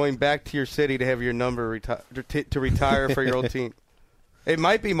of going back to your city to have your number to retire for your old team? It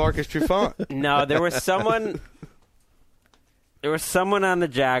might be Marcus Trufant. No, there was someone on the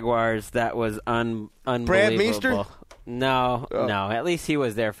Jaguars that was unbelievable. Brad Meester? No. At least he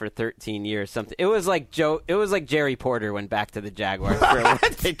was there for 13 years. Something. It was like Jerry Porter went back to the Jaguars. For a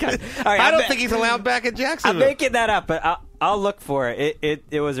I don't think he's allowed back at Jacksonville. I'm making that up, but I'll look for it.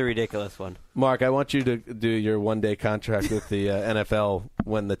 It was a ridiculous one. Mark, I want you to do your one-day contract with the NFL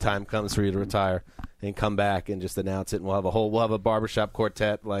when the time comes for you to retire, and come back and just announce it. And we'll have a barbershop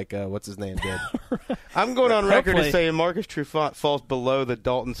quartet like what's his name did. I'm going on record as saying Marcus Trufant falls below the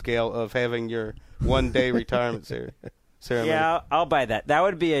Dalton scale of having your one-day retirement ceremony. Yeah, I'll buy that. That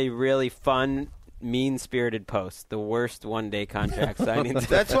would be a really fun, mean-spirited post. The worst one-day contract signing.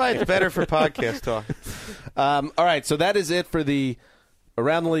 That's why it's better for podcast talk. All right, so that is it for the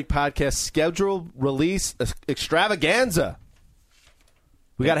Around the League podcast schedule release extravaganza.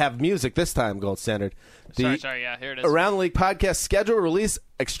 We got to have music this time, Gold Standard. Sorry, yeah, here it is. Around the League podcast schedule release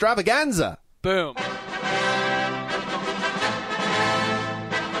extravaganza. Boom.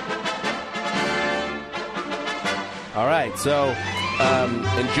 All right, so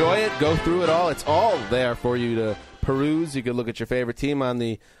enjoy it. Go through it all. It's all there for you to peruse. You can look at your favorite team on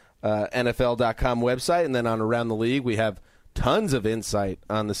the NFL.com website, and then on Around the League, we have tons of insight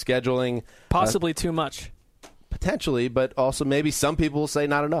on the scheduling. Possibly too much. Potentially, but also maybe some people will say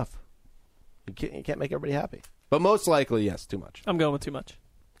not enough. You can't make everybody happy. But most likely, yes, too much. I'm going with too much.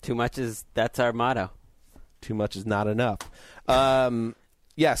 Too much that's our motto. Too much is not enough.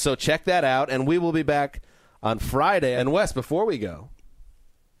 Yeah, so check that out, and we will be back on Friday. And Wes, before we go,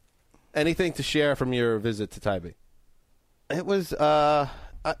 anything to share from your visit to Tybee? It was I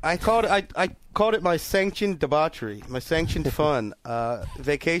called it my sanctioned debauchery, my sanctioned fun.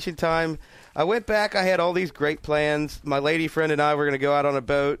 Vacation time. I went back. I had all these great plans. My lady friend and I were going to go out on a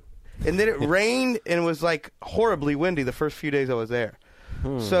boat, and then it rained and it was like horribly windy the first few days I was there.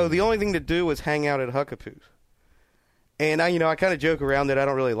 So the only thing to do was hang out at Huckapoo's. And I kind of joke around that I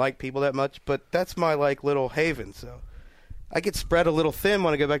don't really like people that much, but that's my little haven. So I get spread a little thin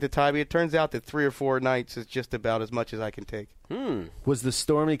when I go back to Tybee. It turns out that 3 or 4 nights is just about as much as I can take. Was the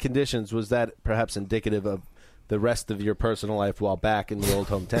stormy conditions, was that perhaps indicative of the rest of your personal life while back in the old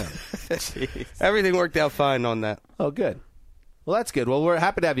hometown? Everything worked out fine on that. Oh, good. Well, that's good. Well, we're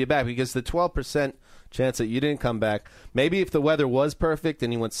happy to have you back because the 12% chance that you didn't come back, maybe if the weather was perfect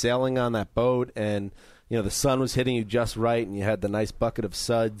and you went sailing on that boat and the sun was hitting you just right and you had the nice bucket of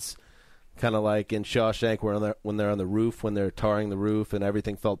suds, kind of like in Shawshank when they're on the roof, when they're tarring the roof and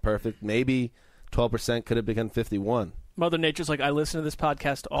everything felt perfect, maybe 12% could have become 51%. Mother Nature's like, I listen to this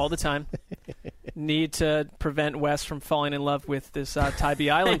podcast all the time. Need to prevent Wes from falling in love with this Tybee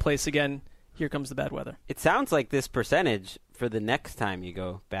Island place again. Here comes the bad weather. It sounds like this percentage for the next time you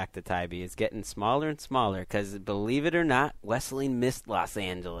go back to Tybee is getting smaller and smaller because, believe it or not, Wesley missed Los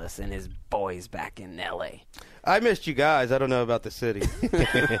Angeles and his boys back in L.A. I missed you guys. I don't know about the city.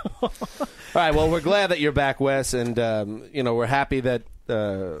 All right, well, we're glad that you're back, Wes, and we're happy that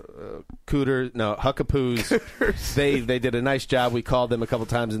Huckapoo's, they did a nice job. We called them a couple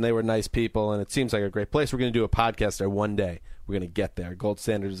times, and they were nice people, and it seems like a great place. We're going to do a podcast there one day. We're going to get there. Gold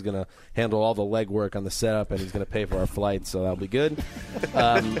Standard is going to handle all the legwork on the setup, and he's going to pay for our flights, so that'll be good.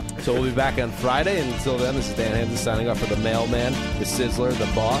 So we'll be back on Friday, and until then, this is Dan Hansen signing off for the mailman, the sizzler, the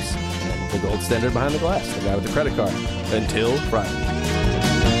boss, and the Gold Standard behind the glass, the guy with the credit card. Until Friday.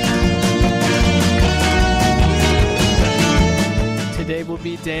 Today will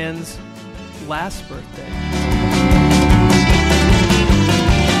be Dan's last birthday.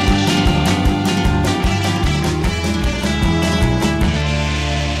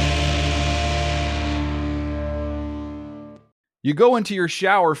 You go into your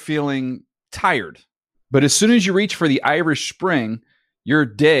shower feeling tired, but as soon as you reach for the Irish Spring, your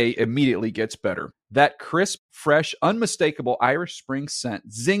day immediately gets better. That crisp, fresh, unmistakable Irish Spring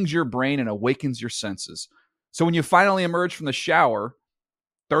scent zings your brain and awakens your senses. So when you finally emerge from the shower,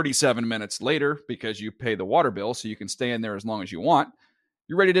 37 minutes later, because you pay the water bill so you can stay in there as long as you want,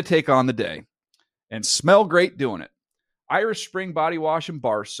 you're ready to take on the day and smell great doing it. Irish Spring Body Wash and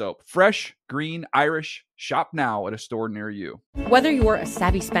Bar Soap. Fresh, green, Irish. Shop now at a store near you. Whether you're a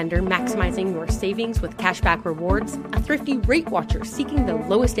savvy spender maximizing your savings with cashback rewards, a thrifty rate watcher seeking the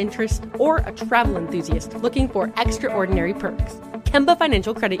lowest interest, or a travel enthusiast looking for extraordinary perks, Kemba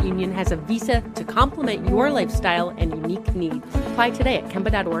Financial Credit Union has a visa to complement your lifestyle and unique needs. Apply today at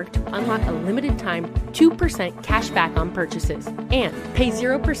Kemba.org to unlock a limited time 2% cash back on purchases and pay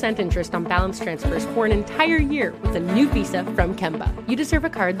 0% interest on balance transfers for an entire year with a new visa from Kemba. You deserve a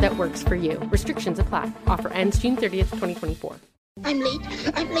card that works for you. Restrictions apply. Offer ends June 30th, 2024. I'm late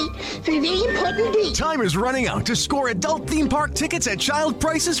for a very important date. Time is running out to score adult theme park tickets at child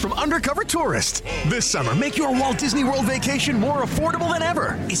prices from Undercover Tourist. This summer, make your Walt Disney World vacation more affordable than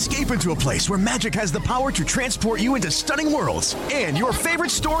ever. Escape into a place where magic has the power to transport you into stunning worlds and your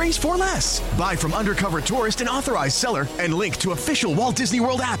favorite stories for less. Buy from Undercover Tourist, an authorized seller, and link to official Walt Disney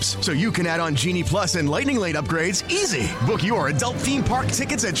World apps so you can add on Genie Plus and Lightning Lane upgrades easy. Book your adult theme park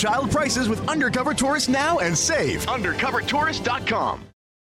tickets at child prices with Undercover Tourist now and save. UndercoverTourist.com.